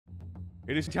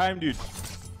It is time, dude.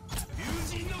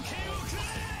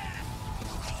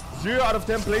 0 out of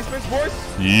 10 placements, boys.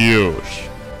 Yosh.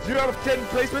 0 out of 10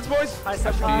 placements, boys.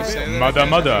 Mother,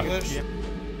 mother.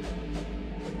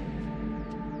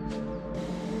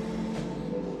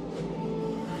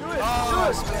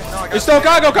 It's still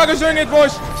Kago. Kago's doing it,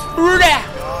 boys.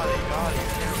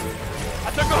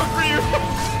 I took over for you.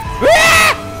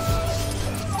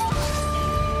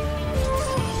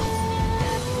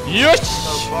 Yosh.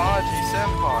 Kabaji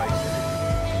senpai.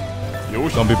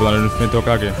 Yosh. Some people don't understand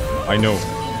Tokage. I know.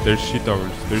 There's shit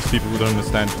talkers. There's people who don't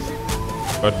understand.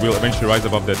 But we'll eventually rise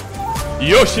above that.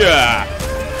 Yosha!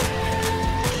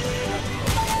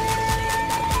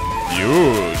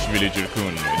 Yosh, villager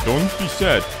kun. Don't be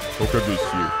sad. Tokage is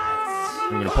you.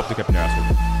 I'm gonna pop the cap in your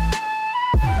asshole.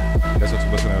 That's what's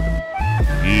gonna happen.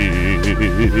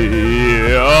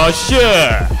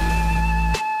 Yosha!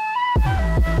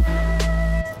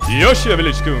 Yosha,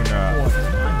 village kun.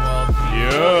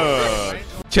 Yeah.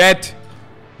 Chat,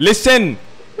 listen.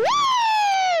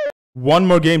 One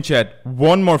more game, chat.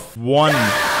 One more.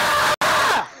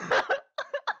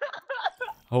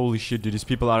 Holy shit, dude. These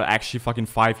people are actually fucking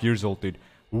 5 years old, dude.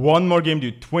 One more game,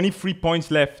 dude. 23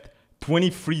 points left.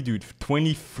 23, dude.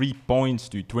 23 points,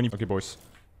 dude. 20. Okay, boys.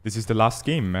 This is the last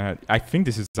game. I think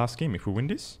this is the last game. If we win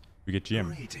this, we get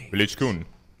GM. Village Kun.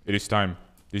 It is time.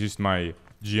 This is my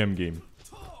GM game.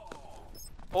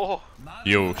 Oh.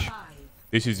 Yo.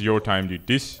 This is your time, dude.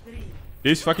 This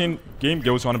fucking game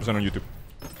goes 100% on YouTube.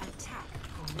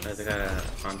 I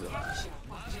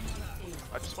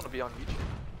just want to be on YouTube.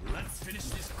 Let's finish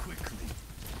this quickly.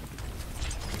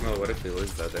 Oh, what if we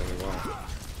lose that? Then we won't.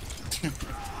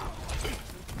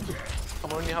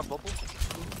 Come on, you have bubble.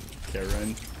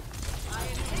 Karen.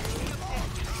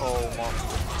 Oh, mom.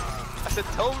 I said,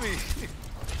 tell me.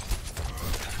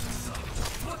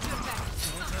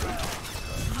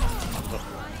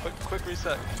 quick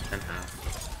reset.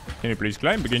 Can you please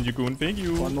climb? Genji Kun, thank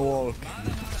you. One wall.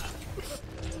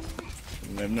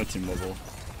 I have no team bubble.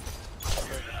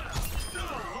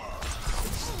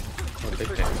 Oh, big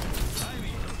thing.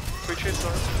 Quick chase,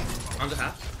 sorry. On the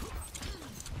half.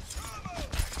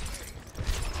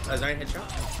 Is there a headshot?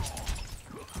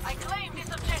 I claim this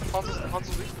objective.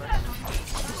 Hansel's weak.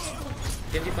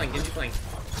 Genji playing.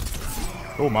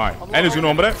 Oh my. And it's un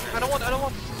hombre. I don't want.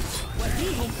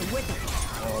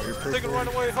 Oh, you're perfect. Take it right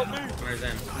away, help me. Where's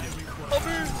Zen? Help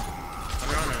me. I'm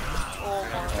on Oh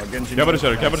my. Genji. Cover the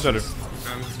shutter.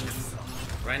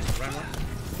 Ryan one.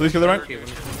 Please kill the right. You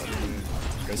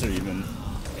guys are even.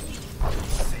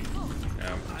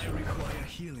 Yeah.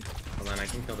 Hold on, I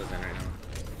can kill the Zen right now.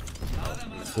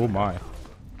 Oh my.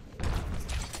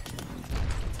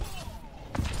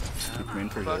 Main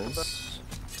for goals.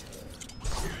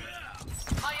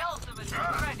 My ultimate is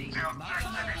ready. I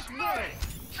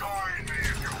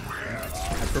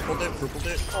purpled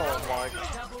it. Oh my.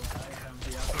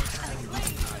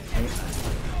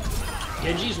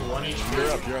 Genji's 1 HP.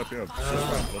 You're up.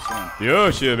 That's fine.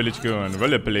 Yo, shit, Village Kun.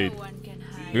 Well played.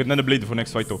 You get another blade for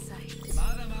next fight, though.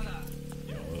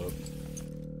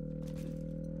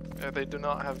 Yeah, they do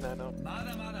not have nano.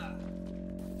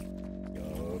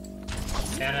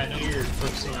 And I know you're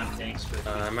focusing on tanks, but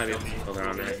I might be able to kill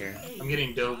around right here. I'm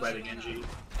getting dove by the Genji.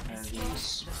 And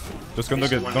he's... Just don't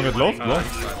get low.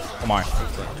 Oh my.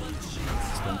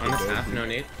 On this half, no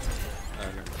need.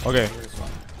 No. Okay.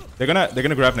 They're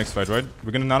gonna grab next fight, right?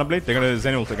 We're gonna nano blade. They're gonna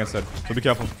Zen ult against that. So be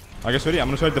careful. I guess ready. I'm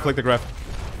gonna try to deflect the grab.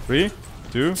 3,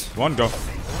 2, 1, go. I'm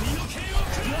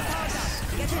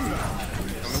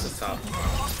at the top.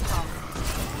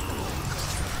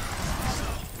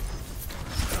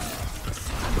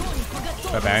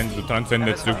 The band, the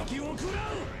transcendence, dude.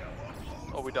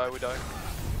 Oh, we die.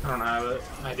 I don't have it.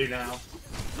 I do now.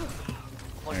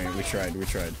 Alright, we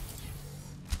tried.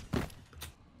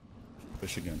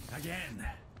 Push again.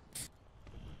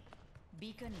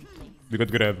 We got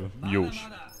grab. Yosh.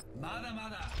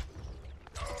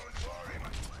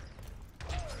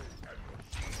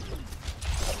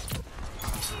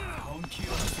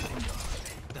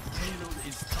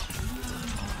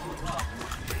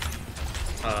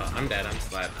 I'm dead, I'm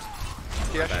slapped.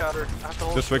 Yeah, shatter. I have to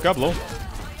hold. Just wake up, low.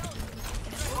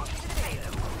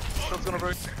 Shield's gonna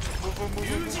break. Move.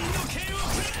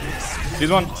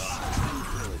 This one.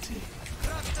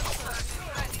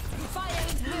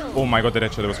 Oh my god, that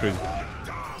headshot, that was crazy.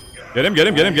 Get him.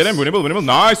 Winnable.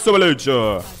 Nice, so village.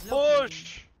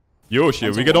 Push. Yo,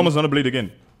 shit, we get almost another blade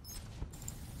again.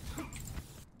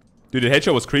 Dude, the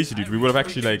headshot was crazy, dude. We would have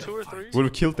actually, like, would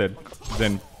have killed that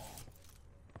then.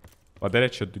 But that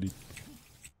headshot, dude.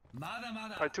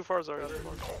 Alright, too far, Zarya.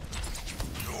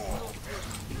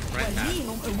 Right half.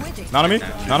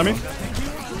 Nanami.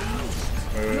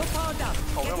 it.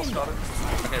 Oh, we almost got it.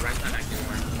 Okay, Ryan's not acting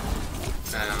anymore.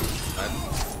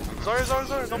 Sorry,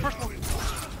 no personal.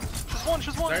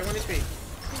 She's one. Sorry, 1 HP.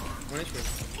 1 HP.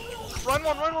 Run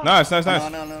one. Nice. No.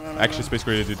 Actually, space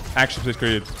created, dude. Actually, space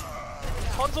created.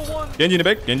 Hanzo one. Genji in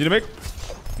the back.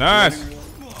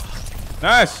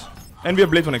 Nice. And we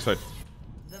have blade for next fight.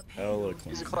 Hella Easy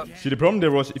clean. clap. See, the problem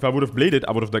there was, if I would have bladed,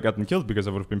 I would have gotten killed because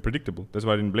I would have been predictable. That's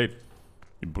why I didn't blade.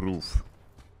 Improve.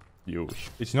 Yo.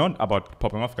 It's not about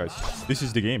popping off, guys. This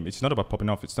is the game. It's not about popping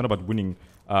off. It's not about winning,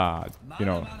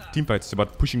 team fights. It's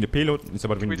about pushing the payload. It's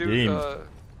about winning the game.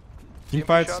 Team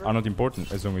fights are not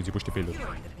important as long as you push the payload.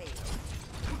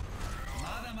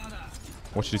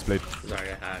 Watch this blade.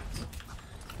 Sorry, I hacked.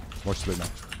 Watch this blade now.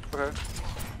 Okay.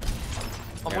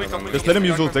 I'm weak. Just let them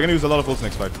use ults. They're gonna use a lot of ults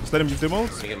next fight. Just let them use them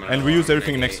ults, and we use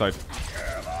everything next fight.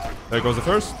 There goes the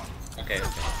first. Okay.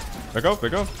 Back up.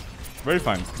 Very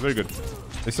fine. Very good.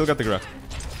 They still got the grab.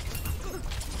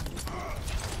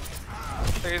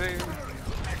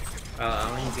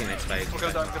 I'm gonna use the next fight.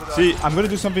 See, I'm gonna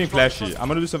do something flashy.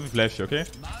 Okay?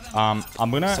 I'm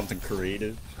gonna... Something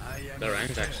creative. The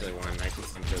Ryan's actually won. I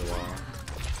just went through the wall.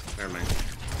 Never mind.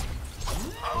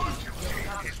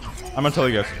 I'm gonna tell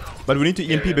you guys. But we need to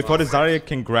EMP before the Zarya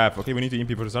can grab. Okay, we need to EMP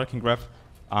before the Zarya can grab.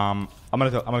 I'm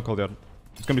gonna call that.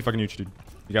 It's gonna be fucking huge, dude.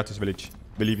 You got this village.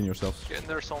 Believe in yourselves. Get in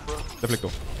there, Sombra.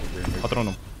 Deflecto.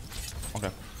 Patrono.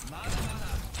 Okay.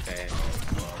 Okay.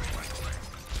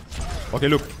 Okay,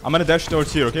 look. I'm gonna dash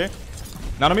towards here, okay?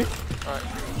 Nanami? Alright.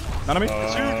 Nanami?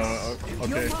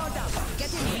 Okay.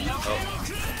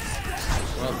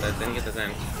 Well, that didn't get the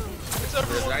Zen.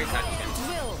 There's Ryan's hacking again.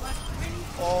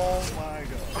 Oh my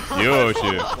god. Yo,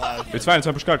 shit. It's fine, it's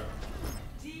on push card.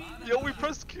 Yo, we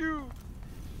pressed Q.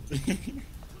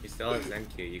 You still have Zen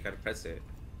Q. You gotta press it.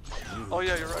 Oh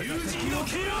yeah, you're right.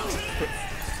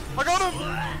 I got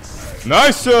him.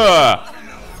 Nice!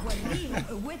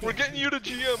 We're getting you to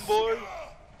GM, boy.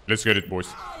 Let's get it,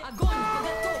 boys.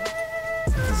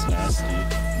 That's nasty.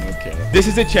 Okay. This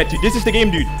is it, chat, dude. This is the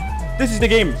game, dude. This is the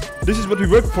game. This is what we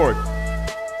work for.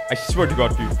 I swear to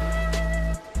God, dude.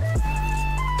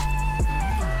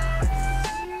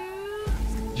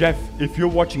 Jeff, if you're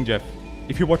watching,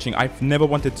 I've never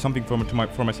wanted something for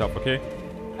myself, okay?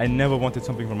 I never wanted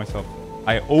something for myself.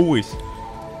 I always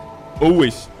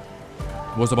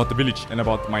was about the village and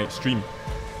about my stream.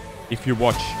 If you're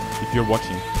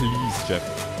watching, please, Jeff,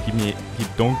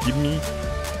 don't give me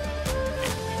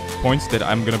points that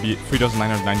I'm gonna be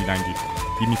 3,999, dude.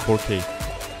 Give me 4K.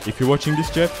 If you're watching this,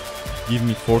 Jeff, give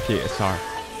me 4K SR.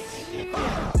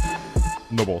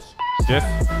 No balls. Jeff,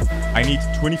 I need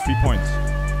 23 points.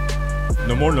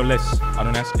 No more, no less. I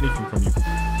don't ask anything from you.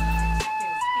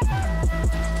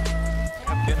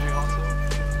 I'm Genji also.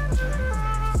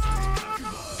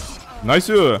 Nice.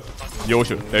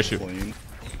 Yosho, dash you. Clean.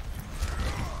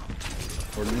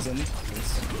 For reason.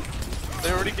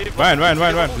 They already gave Ryan.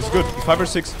 This is good. 5 or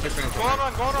 6. Go on.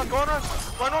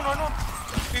 Run on.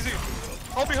 Easy.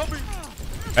 Help me. Help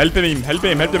him.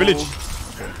 Help the village.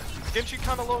 Genji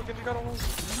kinda low.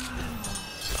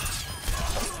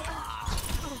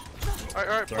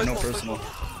 Alright. Sorry, no personal.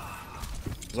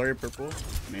 Zarya purple.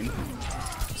 Main.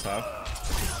 Stop.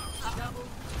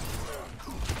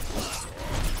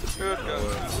 Good.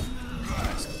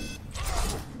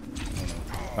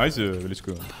 Nice, village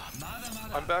go.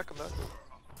 I'm back. I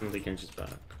think Genji's back.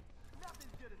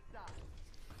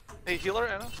 Hey, healer,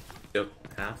 Anna. Yep,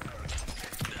 half.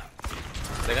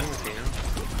 They got him with me now.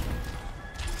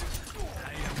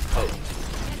 Oh.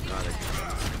 Got it.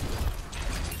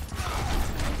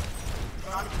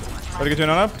 Try to get you an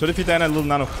up. 20 feet and a little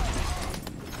nano.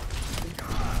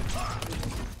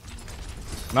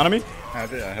 Nanami? I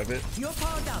have it. You're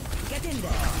powered up. Get in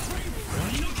there.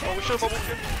 Oh, we should have bubbled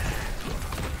him.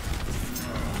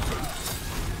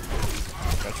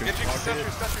 Got your Genji, pocket.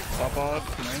 statue. Pop off.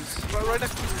 Nice. Right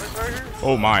next to me. Right here.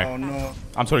 Oh my. Oh no.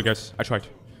 I'm sorry, guys. I tried.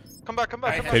 Come back.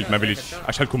 Failed my village.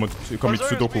 I shall commit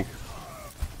Sudoku.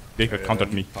 They have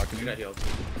countered me. You got healed.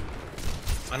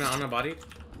 On a body.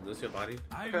 Lose your body.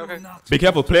 Okay. Be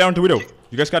careful. Play around the widow.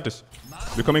 You guys got this.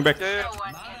 We're coming back. Yeah.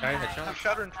 Guy headshot. I'm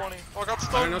shattering 20. Oh, I got I'm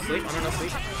stunned. no sleep.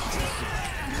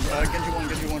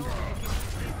 Genji one.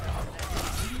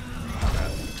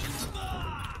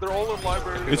 They're all in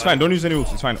library. It's fine. Don't use any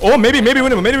ults. It's fine. Oh, maybe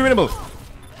winnable.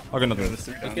 Okay, nothing. Let's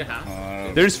get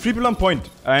half. There is 3 people on point,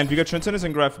 and we got Transcendence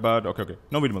and Graph, but okay.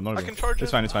 No winnable. No I winnable. can charge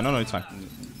It's it. fine. No, it's fine.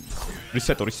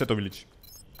 Reset village.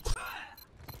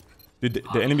 Dude,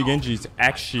 the enemy Genji is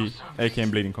actually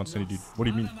AKM blading constantly, dude. What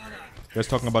do you mean? You guys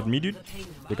talking about me, dude?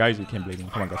 The guy is AKM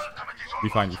blading. Come on, guys. Be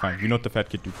fine. We're not the fat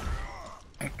kid, dude.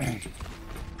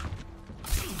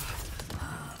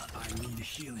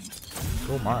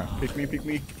 Oh my. Pick me, pick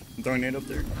me. I'm throwing nade up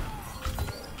there.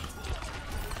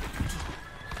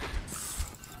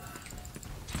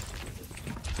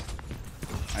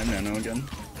 I'm nano again.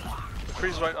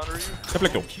 McCree's right under you.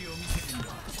 Deflecto.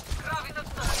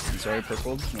 I'm sorry,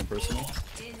 purple. No personal.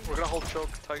 We're gonna hold choke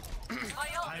tight.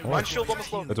 Oh. Mine shield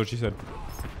almost low. That's what she said.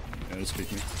 Yeah, just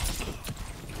pick me.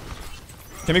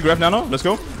 Can we grab nano? Let's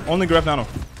go. Only grab nano.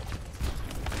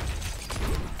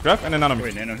 Grab and then nano me.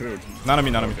 Wait, nano who? Nano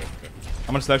me, nano me. Okay.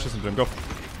 I'm gonna slash this into him. Go.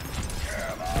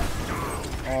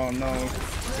 Oh no.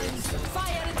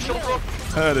 My shield broke.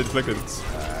 They deflected.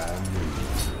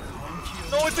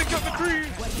 No, I think you're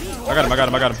McCree. I got him, I got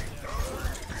him, I got him.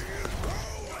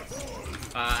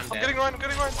 I'm I'm dead. getting Ryan, I'm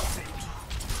getting Ryan.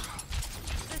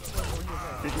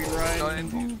 Pick me right.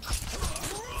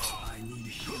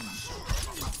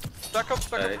 Back up,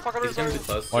 fuck out of He's gonna be his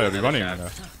close. Oh, yeah, to we're another running.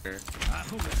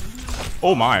 shaft.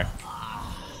 Oh my.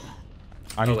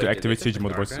 I need wait, to did activate they take Sage the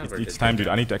mode, boys. dark grab or It's did time, they dude.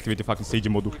 grab? I need to activate the fucking Sage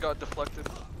mode. We got deflected.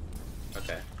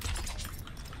 Okay.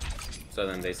 So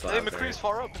then they Hey, slap. McCree's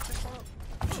far up, McCree's far up.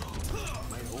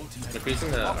 McCree's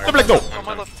in the. Deflecto. On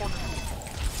my left corner.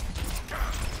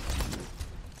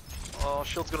 Oh,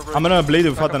 shield's gonna break. I'm gonna blade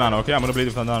without Back the up. nano, okay? I'm gonna blade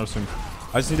without the nano soon.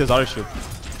 I just need a Zarya shield.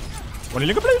 Wanna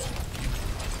link up, please?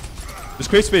 Just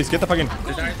create space, get the fucking. Ah,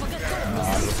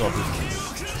 that's so obvious.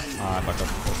 Ah, I fucked up.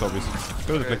 That's so obvious.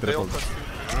 Go to deflect the They all default.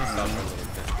 touch you.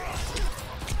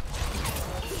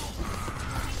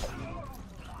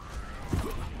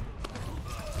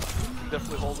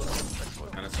 Definitely hold it. Next one.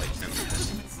 Kind of like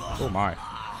 10%. Oh my.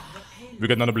 We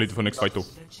got nano blade for next fight though.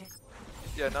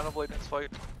 Yeah, Nano Blade next fight.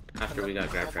 After we got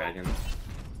Grab Dragon.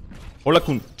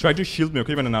 Ola-kun, try to shield me,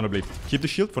 okay, with a nano blade. Keep the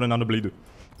shield for the nano blade.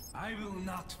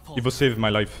 It will save my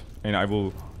life, and I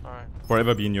will Alright.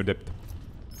 forever be in your debt.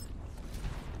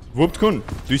 Whooped-kun,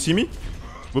 do you see me?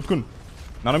 Whooped-kun,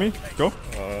 nano me, go.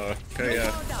 Okay,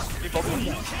 yeah.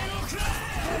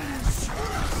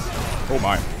 Oh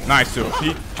my, nice too.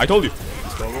 See, I told you.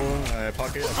 Bubble,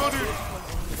 pocket.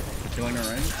 Killing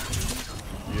her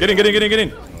right. Get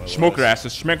in. Smoke their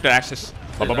asses, smack their asses.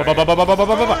 Go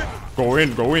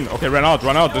in. Okay, run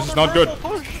out. This is not good.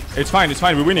 It's fine.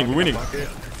 We're winning. Pocket.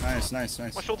 Nice. My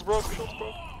shield's broke,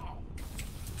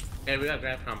 Yeah, we got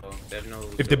Grab combo. They have no.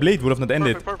 If the blade would have not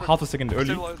ended Perfect. half a second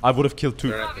early, I would have killed two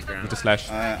They're at the ground. with the slash.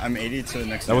 I'm 80 to the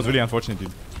next. That was really unfortunate,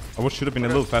 dude. I should have been a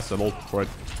little faster ult for it.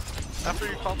 After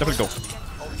you combo. Definitely go.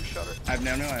 Oh, you shatter. I have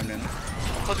nano.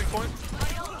 Touching point.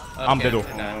 I'm dead though.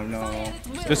 Oh no.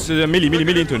 Just melee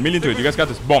into it. You guys got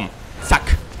this. Bomb. Suck.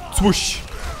 Swoosh.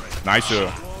 Nice.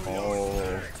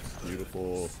 Oh,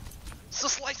 beautiful. It's a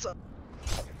slicer.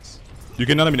 You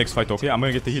can nano me next fight, okay? I'm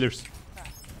gonna get the healers.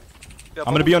 Yeah,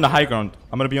 I'm gonna be on the high ground.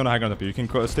 Up here. You can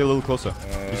stay a little closer.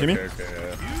 You see me? Okay,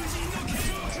 yeah.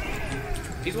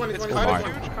 He's one. It's Oh kind my. of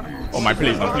huge. Oh my,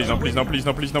 please, no,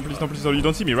 please. Oh, you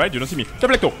don't see me, right? You don't see me.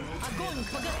 Deflecto.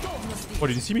 Oh,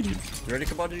 did you see me, dude? You ready,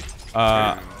 Kabaji?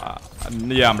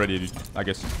 Yeah, I'm ready, dude. I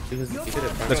guess. He did it.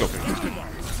 Let's go.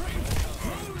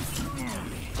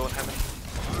 Go in heaven.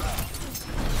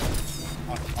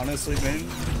 Honestly, man.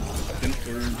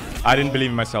 I didn't believe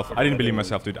in myself.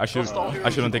 Dude. I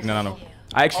shouldn't take nano.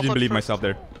 I actually didn't believe in myself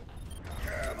there.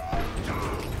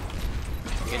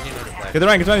 Get the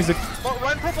rank. He's like, Oh,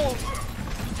 Ryan purple.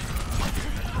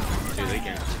 Dude, they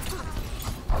can.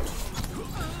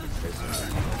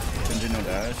 Genji no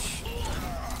dash.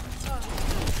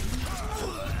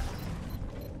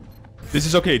 this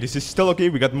is okay. This is still okay.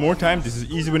 We got more time. This is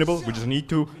easy winnable. We just need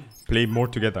to play more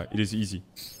together. It is easy.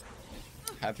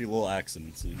 Happy little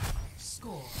accidents, dude.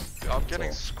 I'm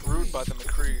getting screwed by the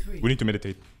McCree. We need to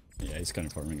meditate. Yeah, he's kind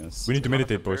of farming us. We need to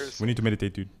meditate, boys. We need to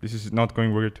meditate, dude. This is not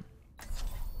going weird.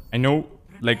 I know,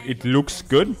 like, it looks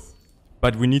good,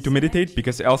 but we need to meditate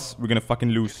because else we're gonna fucking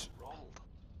lose.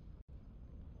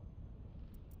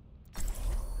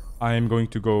 I am going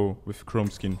to go with Chrome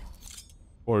skin.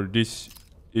 Or this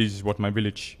is what my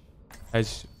village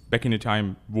has back in the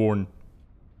time worn.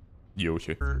 Yo,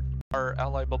 shit. Our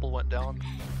ally bubble went down.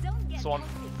 So on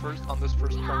this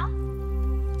first part.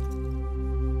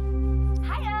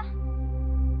 Hiya.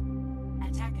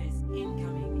 Attackers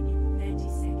incoming in 30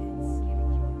 seconds.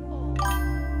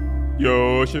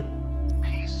 Yo, shit.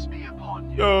 Peace be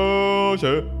upon you. Yo,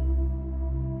 shit.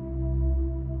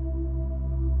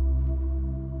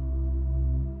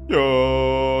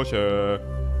 Yo, shit.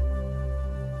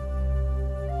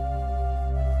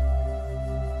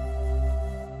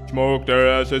 Smoke their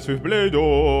asses with blade,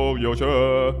 oh, yo, shit.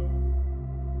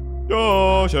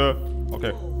 Yo, shit.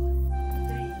 Okay. 4, 3, 2,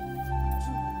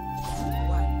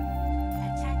 1.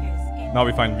 Attackers in. Now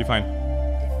we fine. Defend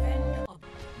ob-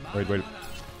 Wait.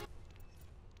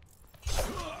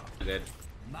 Good.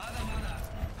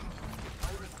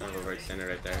 Kind of overextended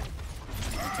right there.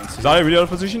 Zarya, really out of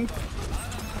position?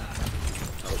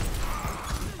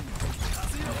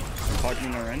 Talking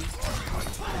in our end.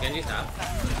 Genji's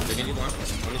half. The Genji's one. On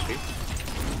the street.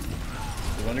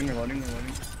 They're loading.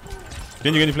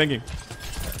 Genji flanking.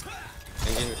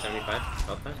 Genji in the 75.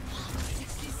 Health pack.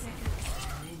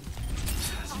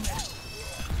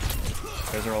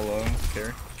 Guys are all low.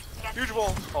 Care. Huge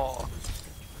wall. Oh.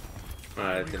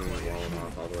 I didn't wall him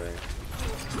off all the way.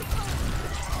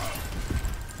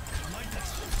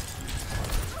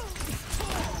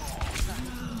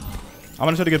 I'm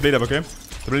gonna try to get blade up, okay?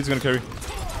 The blade's gonna carry.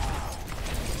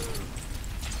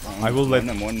 I will let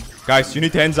them one. Guys, you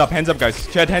need hands up, guys.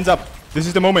 Chat, hands up. This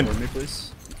is the moment. For me,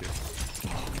 please.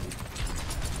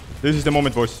 This is the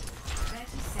moment, boys.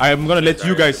 I am gonna let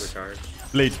you guys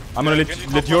blade. I'm gonna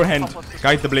let your hand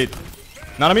guide the blade.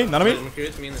 Nanami? I'm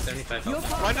curious, me in the 75 health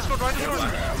pack. Ryan is good. Ryan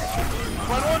one.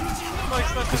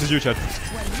 Nice. This is you, chat.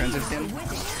 Transit scan.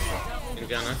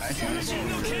 Genji on us. Nice.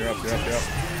 You're up.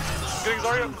 Getting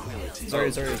Zarya.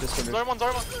 Sorry, just for Zarya one.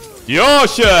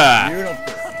 Yosha! Beautiful.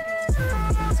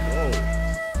 Whoa.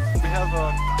 We have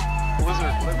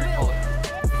Blizzard, whatever you call it.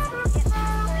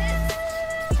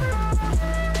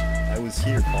 I was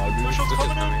here, Pog. Lucian's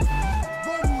coming in.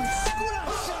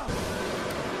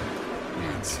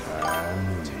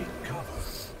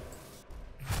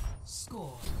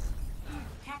 Score.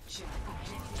 Capture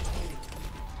objective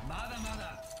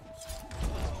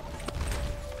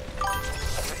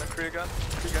Cree again.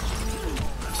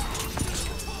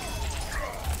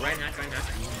 Right now.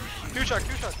 Q shot.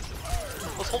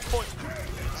 Let's hold point.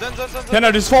 Zen.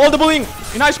 Kenner, this is for all the bullying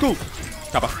in high school.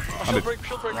 Kappa. I'm Shield dead. break.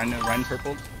 Ryan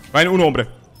purple. Ryan uno, hombre.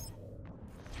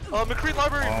 McCree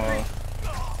library. I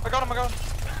got him.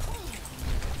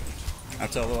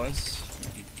 After otherwise.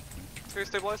 Okay,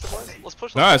 stabilize. Let's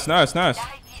push. Nice.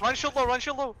 Ryan shield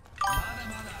low.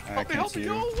 I can't see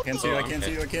you.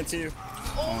 I can't see you.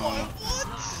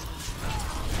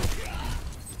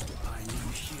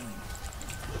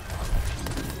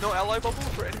 No ally bubble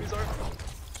for enemies are.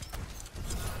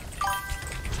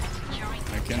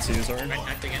 I can't see you, sorry.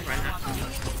 Right again.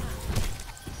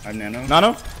 I'm nano.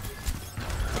 Nano?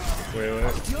 Wait.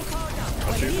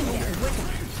 I'll shoot.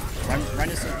 Ryan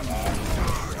is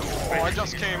Oh, I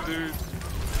just came, dude.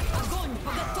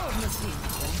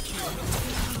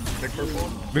 big purple.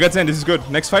 We got Zen, this is good.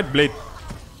 Next fight, blade.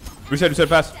 Reset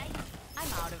fast.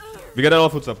 We got all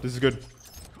footstep, this is good.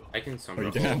 I can Oh, you summon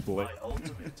didn't have bullet.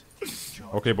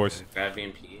 Okay, boys. grab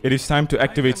VMP. It is time to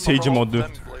activate Sage mode, dude.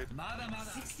 60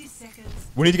 seconds.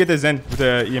 We need to get the Zen with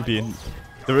the EMP.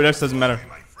 The rest doesn't matter.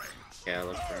 Yeah,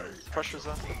 let's try. Pressure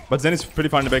Zen. But Zen is pretty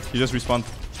far in the back. He just respawned.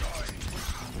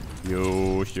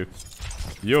 Yo, shit.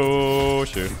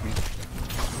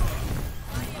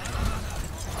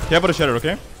 Care for the shadow,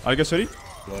 okay? Are you guys ready?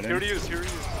 Here to use.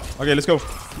 Okay, let's go.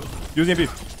 Use EMP. Big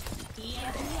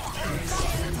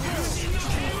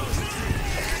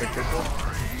purple.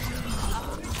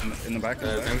 In the back.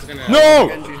 Zen's gonna... No!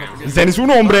 Zen is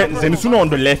uno, hombre. Zen is uno on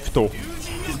the left, oh.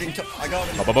 He's being I got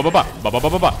him.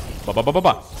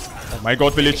 Oh my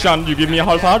god, Village Chan, you give me a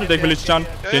half heart attack, Village Chan.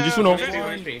 Genji's uno.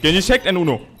 Genji's hacked and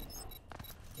uno.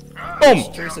 Boom!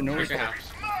 Trace and no Here's your half.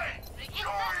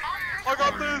 I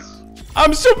got this.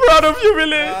 I'm so proud of you,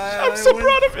 Village. I'm so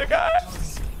proud of you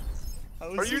guys.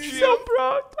 Are you So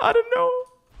proud. I don't know.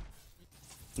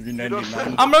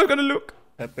 399. I'm not gonna look.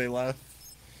 Pepe laugh.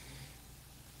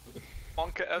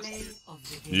 Monka S. Play of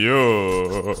the game.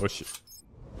 Yo, shit.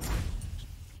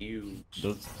 You.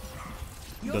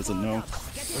 Doesn't know.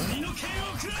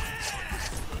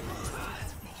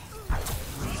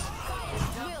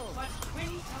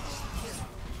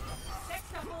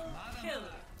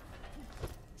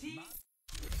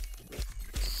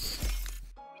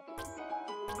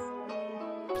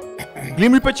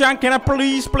 Glim Reaper Chan, can I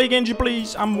please play Genji,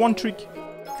 please? I'm one trick.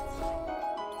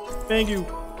 Thank you.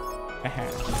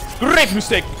 Great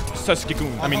mistake,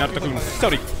 Sasuke-kun. I mean, Naruto-kun.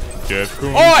 Sorry.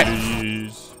 Jeff-kun,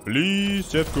 please.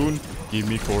 Please, Jeff-kun. Give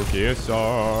me 4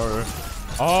 KSR.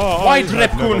 White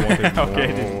Rep-kun.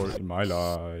 Okay, in my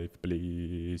life,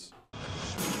 please.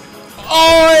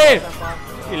 Oi!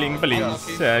 Healing, please.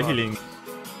 Healing.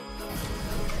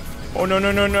 Oh, no. It's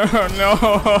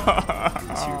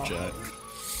your chat.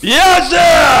 Yes,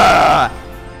 sir!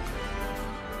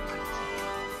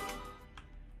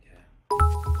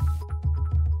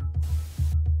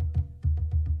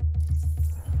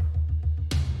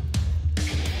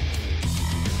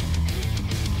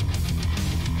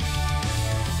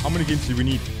 How many games do we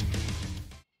need?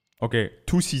 Okay,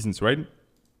 2 seasons, right?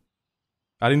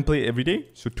 I didn't play every day,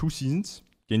 so 2 seasons.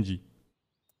 Genji.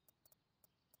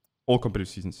 All competitive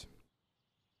seasons.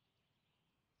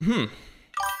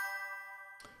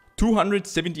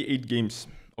 278 games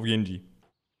of Genji.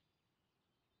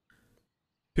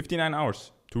 59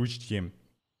 hours to reach GM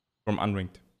from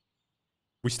Unranked.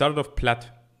 We started off plat.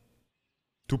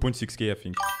 2.6k, I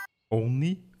think.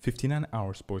 Only 59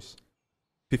 hours, boys.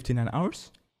 59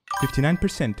 hours?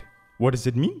 59%. What does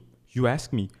it mean? You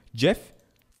ask me. Jeff,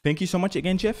 thank you so much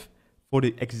again, Jeff, for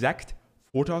the exact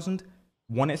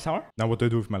 4001 SR. Now what do I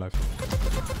do with my life?